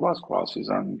Klaus. We have lost Klaus. He's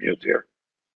on mute here.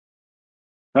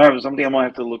 All right, something I might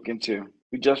have to look into.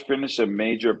 We just finished a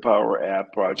major Power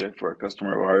App project for a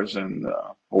customer of ours in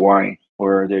Hawaii,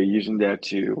 where they're using that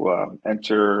to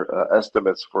enter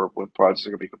estimates for what projects are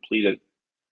going to be completed.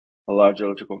 A large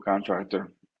electrical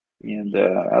contractor. And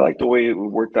I like the way it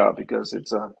worked out because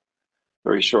it's a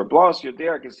very short blouse. You're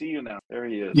there. I can see you now. There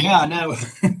he is. Yeah, no,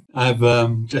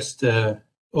 I've just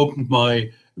opened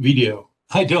my video.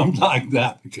 I don't like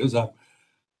that because I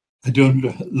don't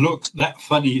look that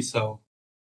funny, so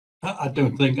I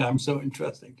don't think I'm so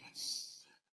interesting.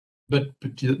 But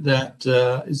that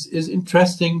is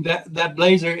interesting. That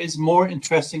Blazor is more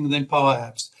interesting than Power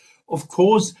Apps. Of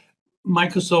course,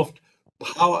 Microsoft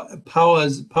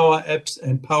powers Power Apps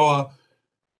and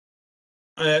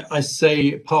I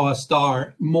say Power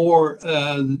Star more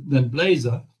than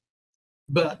Blazor.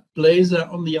 But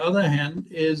Blazor, on the other hand,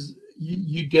 is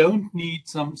you don't need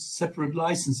some separate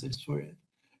licenses for it.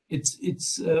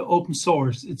 It's open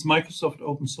source. It's Microsoft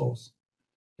open source.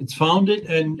 It's founded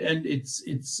and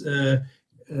it's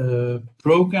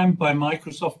programmed by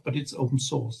Microsoft, but it's open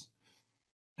source.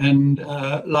 And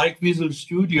like Visual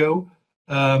Studio,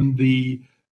 the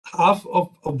half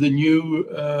of the new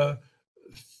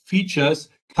features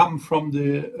come from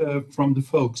the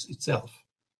folks itself.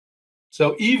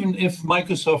 So even if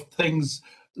Microsoft thinks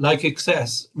like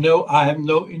Access, no, I'm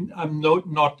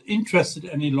not interested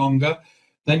any longer.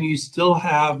 then you still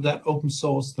have that open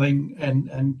source thing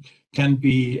and can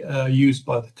be used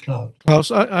by the cloud.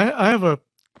 Klaus, I have a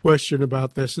question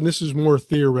about this, and this is more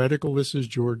theoretical. This is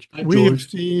George. Hi, We have George.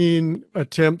 seen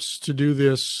attempts to do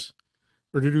this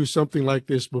or to do something like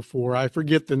this before. I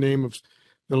forget the name of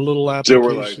the little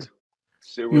application.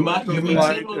 Silverlight. You mean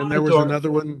Silverlight, and there was Silverlight or,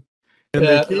 another one, and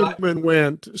they came Light, and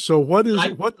went. So what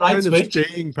Light kind of Switch?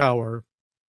 staying power?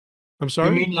 I'm You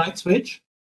sorry? mean Light Switch?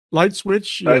 Light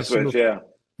Switch? Light Yes. switch, yeah.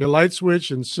 The Light Switch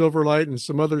and Silverlight and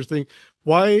some other thing.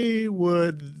 Why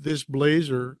would this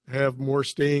Blazor have more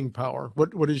staying power?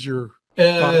 What is your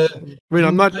thoughts? I mean,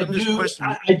 I'm just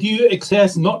questioning. I do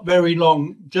Access not very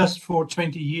long, just for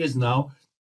 20 years now,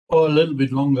 or a little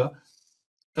bit longer.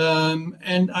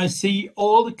 And I see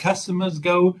all the customers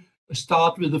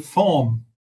start with a form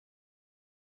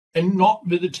and not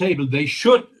with a table. They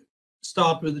should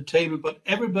start with a table, but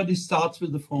everybody starts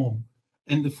with the form.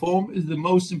 And the form is the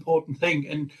most important thing.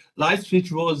 And Light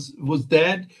Switch was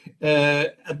dead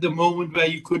at the moment where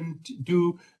you couldn't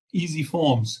do easy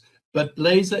forms. But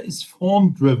Blazor is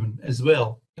form driven as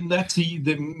well. And that's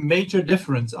the major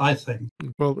difference, I think.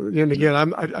 Well, and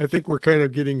again, I think we're kind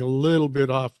of getting a little bit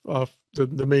off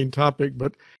the main topic,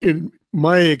 but in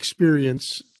my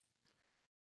experience,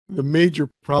 the major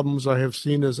problems I have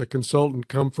seen as a consultant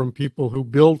come from people who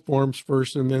build forms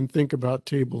first and then think about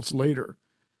tables later.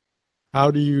 How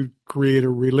do you create a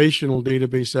relational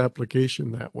database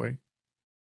application that way?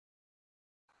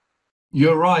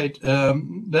 You're right.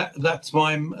 That's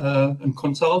why I'm a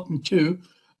consultant too.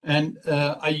 And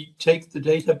I take the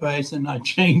database and I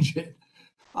change it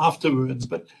afterwards.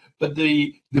 But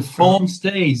the form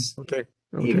stays. Okay.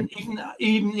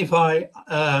 Even if I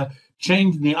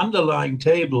change the underlying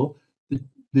table,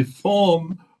 the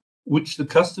form which the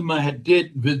customer had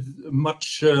did with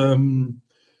much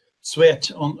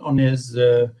sweat on his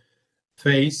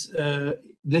face,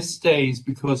 this stays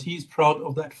because he's proud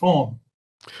of that form.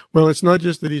 Well, it's not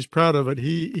just that he's proud of it.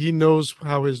 He knows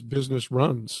how his business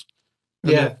runs.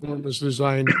 And Yeah. that form is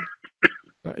designed.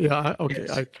 Yeah. Okay.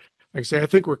 Yes. I say I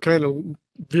think we're kind of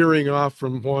veering off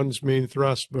from Juan's main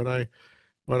thrust, but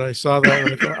when I saw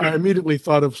that, I immediately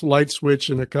thought of Light Switch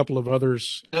and a couple of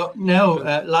others. No,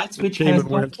 Light Switch has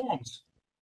no forms,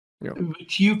 Yeah.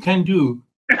 which you can do.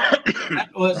 That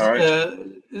was, right.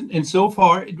 And so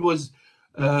far it was,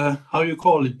 how you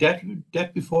call it,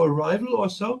 death before arrival or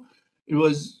so. It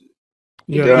was,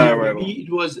 Yeah. for me,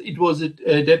 it was a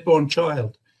dead-born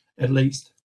child, at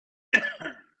least.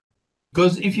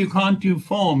 Because if you can't do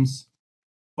forms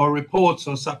or reports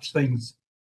or such things,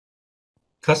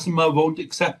 customer won't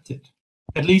accept it,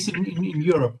 at least in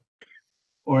Europe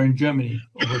or in Germany.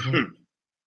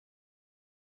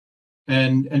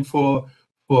 And for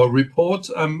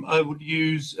reports, I would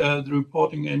use the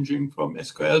reporting engine from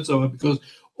SQL Server because,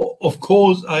 of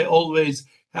course, I always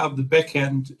have the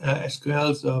backend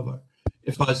SQL Server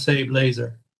if I say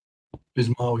Blazor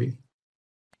with Maui.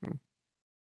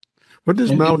 What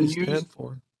does Maui stand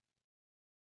for?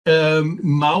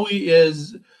 Maui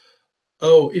is,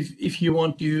 if you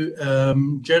want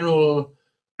to general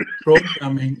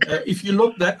programming, if you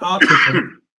look that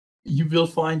article, you will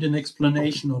find an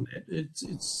explanation on it.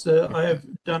 It's I have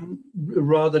done a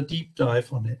rather deep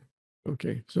dive on it.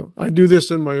 Okay, so I do this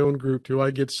in my own group too.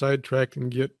 I get sidetracked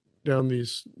and get down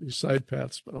these side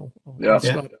paths, but I'll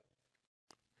stop.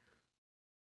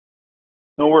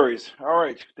 No worries. All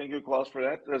right. Thank you, Klaus, for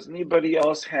that. Does anybody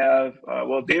else have,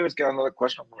 well, David's got another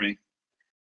question for me.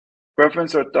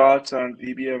 Preference or thoughts on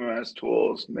VBMS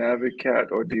tools,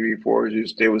 Navicat or DB4 as you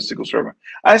stay with SQL Server?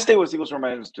 I stay with SQL Server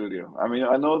Management Studio. I mean,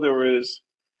 I know there is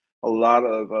a lot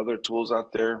of other tools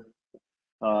out there,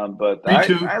 but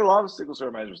I love SQL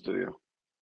Server Management Studio.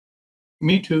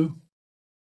 Me too.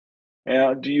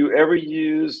 And do you ever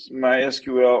use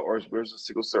MySQL or where's the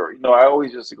SQL Server? No, I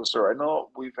always use SQL Server. I know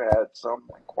we've had some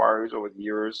inquiries over the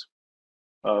years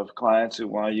of clients who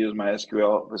want to use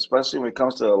MySQL, especially when it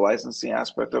comes to the licensing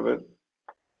aspect of it.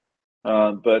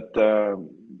 But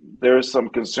there are some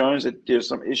concerns that there's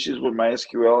some issues with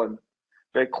MySQL, and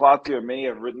in fact, Claudia may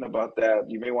have written about that.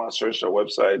 You may want to search our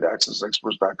website,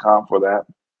 accessexperts.com, for that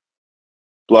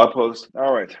blog post.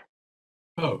 All right.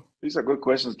 Oh, these are good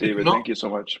questions, David. Thank you so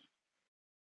much.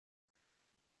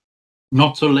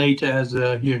 Not so late as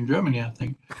here in Germany, I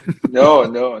think. No,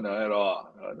 not at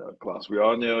all. No, Klaus. We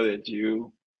all know that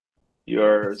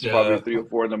it's probably 3 or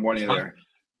 4 in the morning there.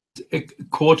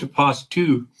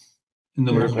 2:15 in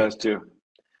the morning. 2:15.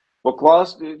 Well,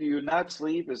 Klaus, do you not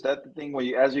sleep? Is that the thing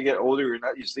where as you get older,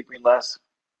 you're sleeping less?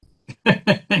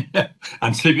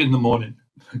 I'm sleeping in the morning,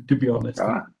 to be honest.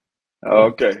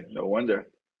 Okay, no wonder.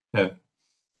 Yeah.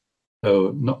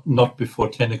 So not before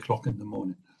 10 o'clock in the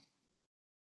morning.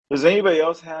 Does anybody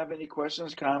else have any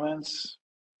questions, comments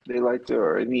they like to,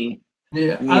 or any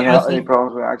I think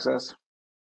problems with access?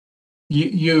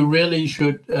 you really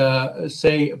should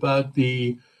say about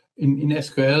in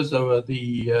SQL Server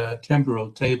the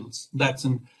temporal tables. That's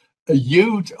a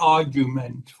huge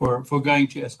argument for going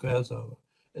to SQL Server.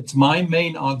 It's my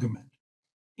main argument.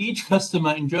 Each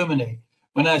customer in Germany,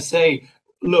 when I say,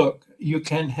 look, you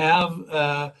can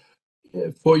have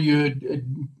for your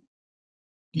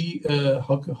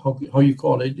how you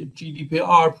call it,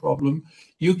 GDPR problem,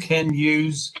 you can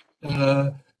use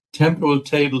temporal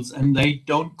tables, and they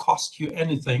don't cost you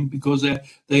anything because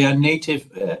they are native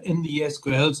in the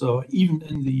SQL, or even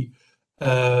in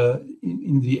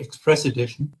the Express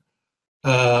edition.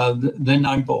 Then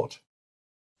I'm bought.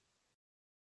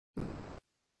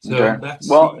 So okay. that's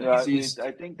well, the easiest.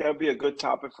 I think that'd be a good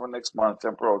topic for next month.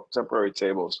 Temporary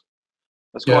tables.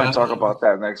 Let's go ahead and talk about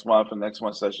that next month and next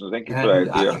month's session. Thank you for that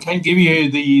idea. I can give you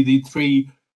the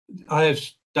three. I have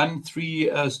done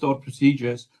 3 stored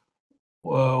procedures,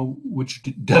 which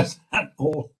does that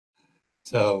all.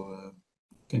 So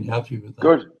can help you with that.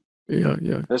 Good.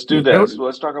 Yeah. Let's do that. So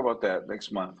let's talk about that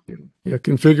next month. Yeah,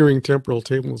 configuring temporal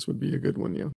tables would be a good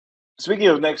one. Yeah. Speaking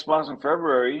of next month in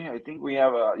February, I think you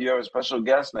have a special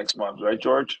guest next month, right,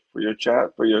 George? For your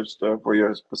chat, for your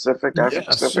specific,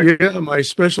 Yes, yeah. My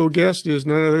special guest is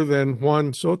none other than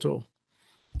Juan Soto.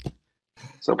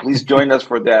 So please join us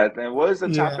for that. And what is the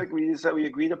topic we said we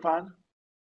agreed upon?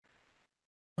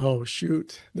 Oh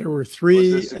shoot, there were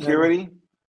 3. Was it security?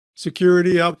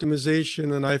 Security,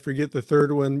 optimization, and I forget the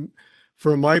third one.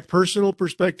 From my personal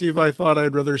perspective, I thought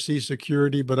I'd rather see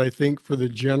security, but I think for the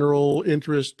general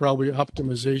interest, probably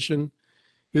optimization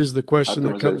is the question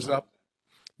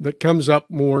that comes up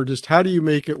more. Just how do you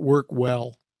make it work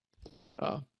well?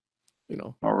 All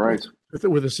right.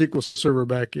 With a SQL Server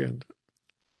backend.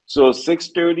 So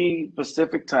 6:30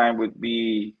 Pacific time would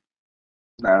be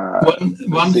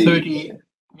 1:30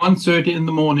 in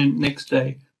the morning next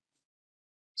day.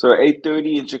 So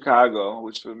 8:30 in Chicago,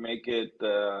 which would make it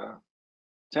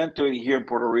 10:30 here in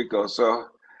Puerto Rico. So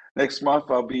next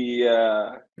month I'll be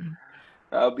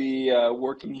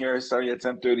working here starting at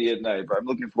 10:30 at night. But I'm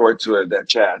looking forward to it. That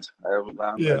chat.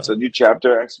 It's a new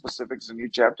chapter. Access Pacific is a new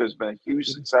chapter. It's been a huge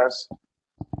success.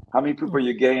 How many people are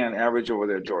you getting on average over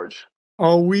there, George?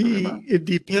 Oh, it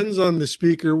depends on the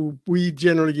speaker. We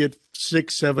generally get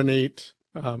 6, 7, 8.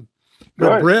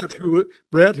 But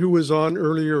Brett, who was on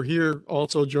earlier here,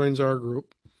 also joins our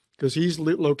group because he's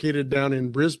located down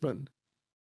in Brisbane.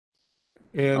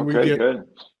 And we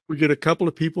get a couple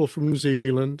of people from New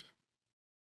Zealand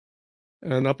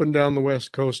and up and down the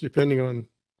West Coast, depending on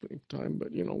time.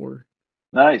 But we're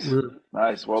nice.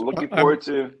 Well, looking forward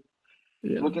to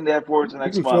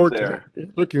next month there.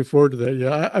 Looking forward to that.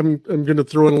 Yeah, I'm going to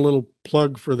throw in a little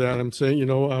plug for that. I'm saying,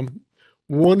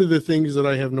 one of the things that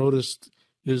I have noticed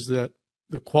is that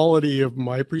the quality of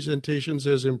my presentations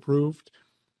has improved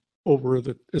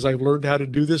as I've learned how to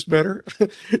do this better.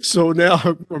 So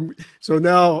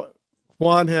now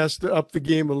Juan has to up the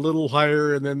game a little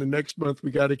higher, and then the next month we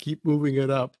got to keep moving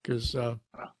it up because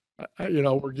we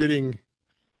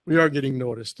are getting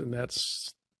noticed, and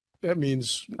that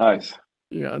means nice.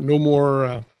 Yeah, no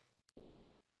more.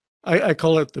 I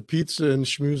call it the pizza and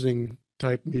schmoozing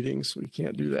type meetings. We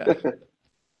can't do that.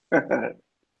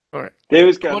 All right.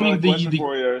 David's got one question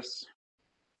for you.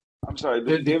 I'm sorry.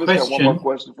 David's got one more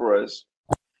question for us.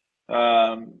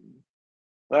 I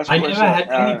never had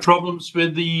any problems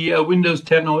with the Windows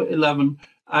 10 or 11.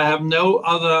 I have no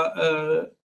other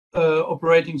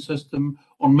operating system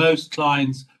on most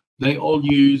clients. They all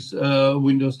use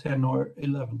Windows 10 or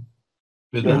 11.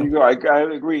 There you go. I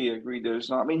agree. There's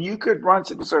not. I mean, you could run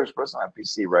SQL Server Express on a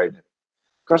PC, right?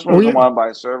 Customers don't want to buy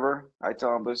a server. I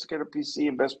tell them, let's get a PC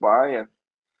in Best Buy and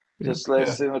just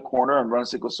let's sit in the corner and run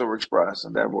SQL Server Express,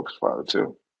 and that works fine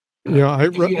too. Yeah,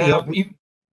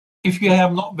 if you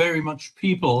have not very much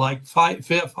people, like five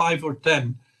or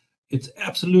 10, it's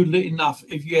absolutely enough.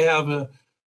 If you have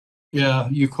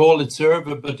you call it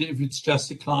server, but if it's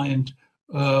just a client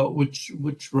which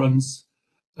runs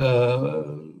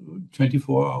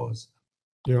 24 hours.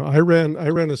 I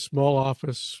ran a small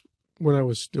office when I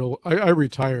was still, I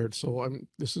retired, so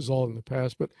this is all in the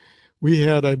past, but we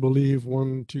had, I believe,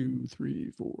 1, 2,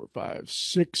 3, 4, 5,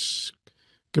 6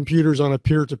 computers on a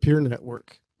peer-to-peer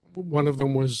network. One of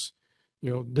them was,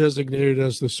 designated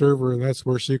as the server, and that's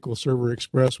where SQL Server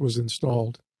Express was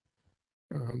installed.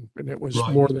 And it was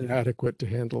more than adequate to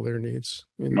handle their needs.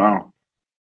 Wow.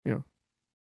 Yeah.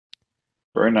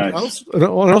 Very nice.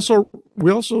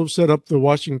 We also set up the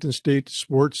Washington State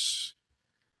sports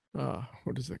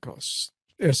what is that called?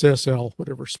 SSL,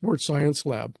 whatever, Sports Science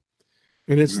Lab.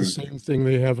 And it's the same thing.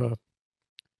 They have a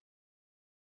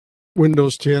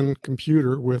Windows 10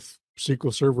 computer with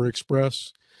SQL Server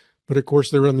Express, but of course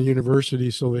they're on the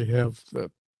university, so they have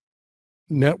the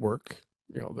network,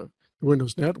 the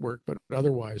Windows network, but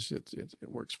otherwise it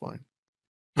works fine.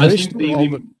 And I think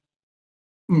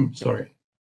sorry.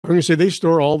 I'm going to say they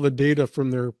store all the data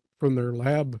from their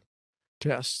lab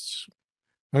tests,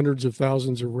 hundreds of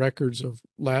thousands of records of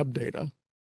lab data.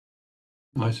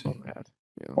 I see. On that.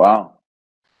 Wow.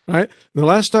 The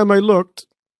last time I looked,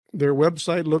 their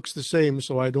website looks the same,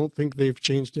 so I don't think they've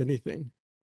changed anything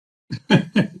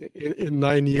in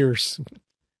 9 years.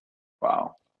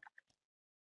 Wow.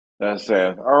 That's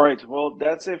it. All right. Well,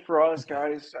 that's it for us,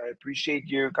 guys. I appreciate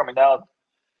you coming out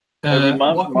every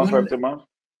month after month.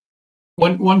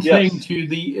 One Yes. thing to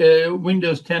the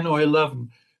Windows 10 or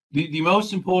 11. The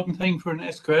most important thing for an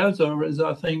SQL server is,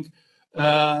 I think,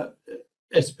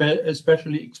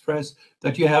 especially Express,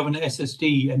 that you have an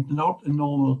SSD and not a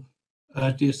normal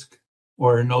disk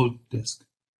or a node disk.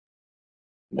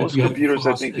 Most computers,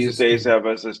 I think, these days have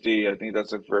SSD. I think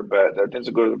that's a fair bet. That's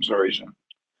a good observation.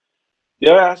 The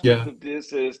other aspect of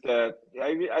this is that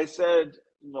I said,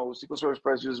 SQL Server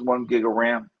Express uses 1 gig of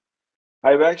RAM.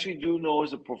 I actually do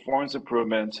notice a performance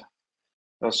improvement.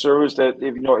 A service that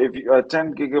if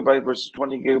 10 gigabyte versus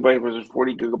 20 gigabyte versus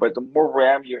 40 gigabyte, the more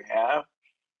RAM you have,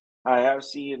 I have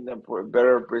seen a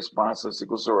better response to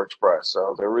SQL Server Express.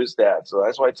 So there is that. So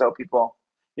that's why I tell people,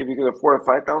 if you can afford a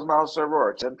 $5,000 server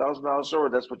or a $10,000 server,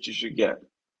 that's what you should get,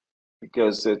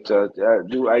 because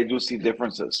I do see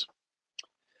differences.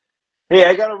 Hey,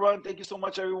 I gotta run. Thank you so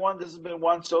much, everyone. This has been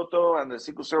Juan Soto on the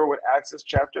SQL Server with Access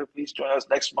chapter. Please join us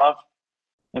next month.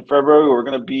 In February, we're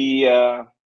going to be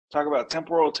talking about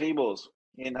temporal tables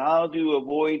and how to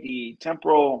avoid the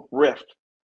temporal rift,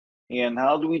 and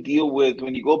how do we deal with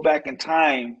when you go back in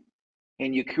time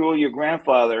and you kill your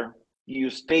grandfather, you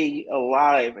stay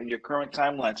alive in your current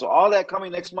timeline. So all that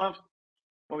coming next month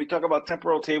when we talk about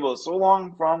temporal tables. So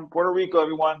long from Puerto Rico,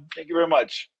 everyone. Thank you very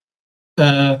much.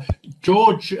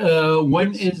 George,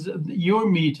 when is your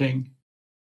meeting?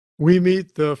 We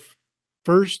meet the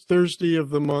first Thursday of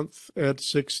the month at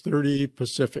 6:30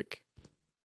 Pacific.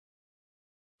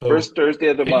 First Thursday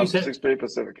of the month, 6:30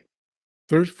 Pacific.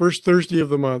 First Thursday of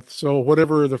the month. So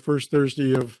whatever the first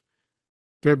Thursday of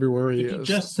February is.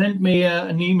 Just send me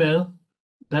an email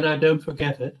that I don't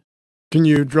forget it. Can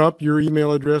you drop your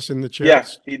email address in the chat?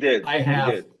 Yes, he did. I have.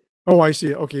 He did. Oh, I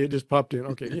see. Okay, it just popped in.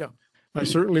 Okay, yeah, I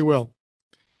certainly will.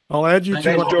 I'll add you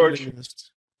to my George.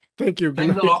 list. Thank you.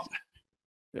 Thanks a lot.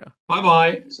 Yeah.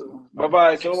 Bye-bye.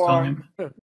 Bye-bye. So Next long.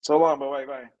 time. So long.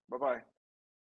 Bye-bye. Bye-bye.